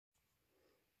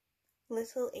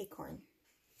Little Acorn.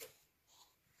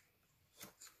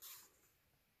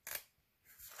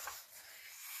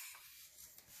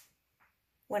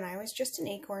 When I was just an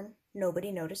acorn,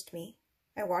 nobody noticed me.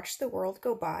 I watched the world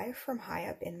go by from high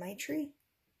up in my tree.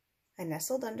 I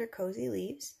nestled under cozy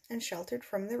leaves and sheltered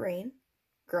from the rain,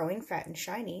 growing fat and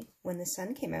shiny when the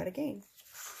sun came out again.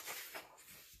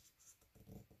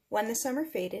 When the summer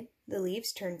faded, the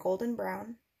leaves turned golden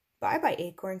brown. "Bye-bye,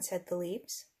 acorn," said the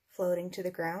leaves, floating to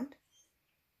the ground.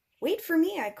 "Wait for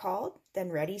me," I called,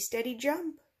 then ready, steady,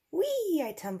 jump. Whee!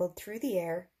 I tumbled through the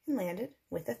air and landed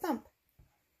with a thump.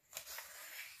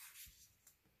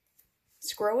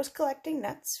 Squirrel was collecting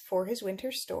nuts for his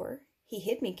winter store. He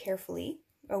hid me carefully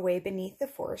away beneath the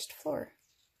forest floor.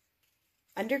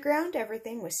 Underground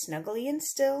everything was snuggly and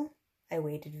still. I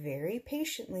waited very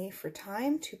patiently for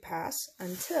time to pass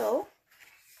until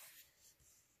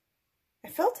I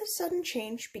felt a sudden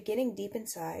change beginning deep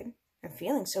inside. "I'm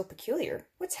feeling so peculiar.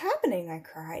 What's happening?" I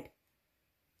cried.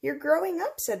 "You're growing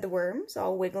up," said the worms,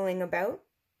 all wiggling about.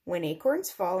 "When acorns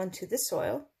fall into the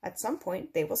soil, at some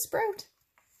point they will sprout."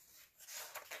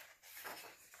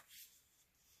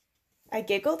 I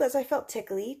giggled as I felt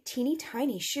tickly, teeny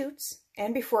tiny shoots,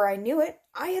 and before I knew it,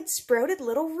 I had sprouted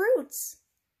little roots.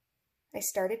 I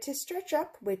started to stretch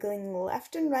up, wiggling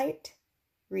left and right,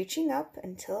 reaching up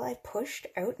until I pushed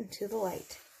out into the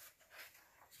light.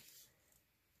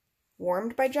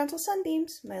 Warmed by gentle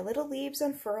sunbeams, my little leaves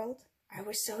unfurled. I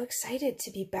was so excited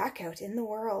to be back out in the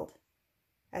world.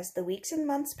 As the weeks and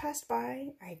months passed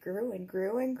by, I grew and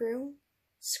grew and grew.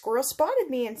 Squirrel spotted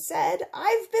me and said,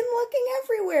 "I've been looking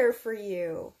everywhere for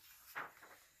you."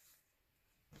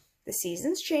 The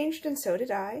seasons changed and so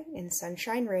did I, in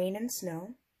sunshine, rain, and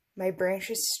snow. My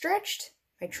branches stretched,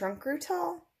 my trunk grew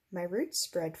tall, my roots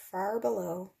spread far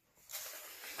below.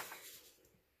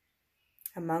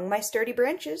 Among my sturdy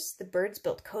branches, the birds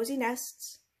built cozy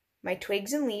nests. My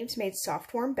twigs and leaves made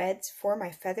soft warm beds for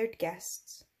my feathered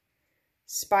guests.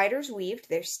 Spiders weaved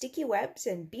their sticky webs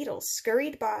and beetles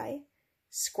scurried by.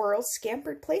 Squirrels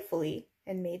scampered playfully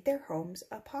and made their homes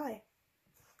up high.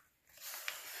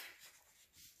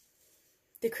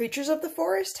 The creatures of the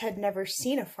forest had never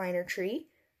seen a finer tree.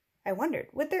 I wondered,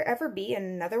 would there ever be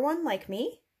another one like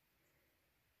me?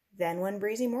 Then one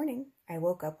breezy morning, I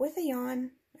woke up with a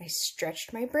yawn. I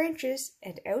stretched my branches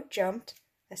and out jumped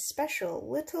a special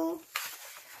little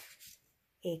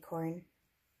acorn.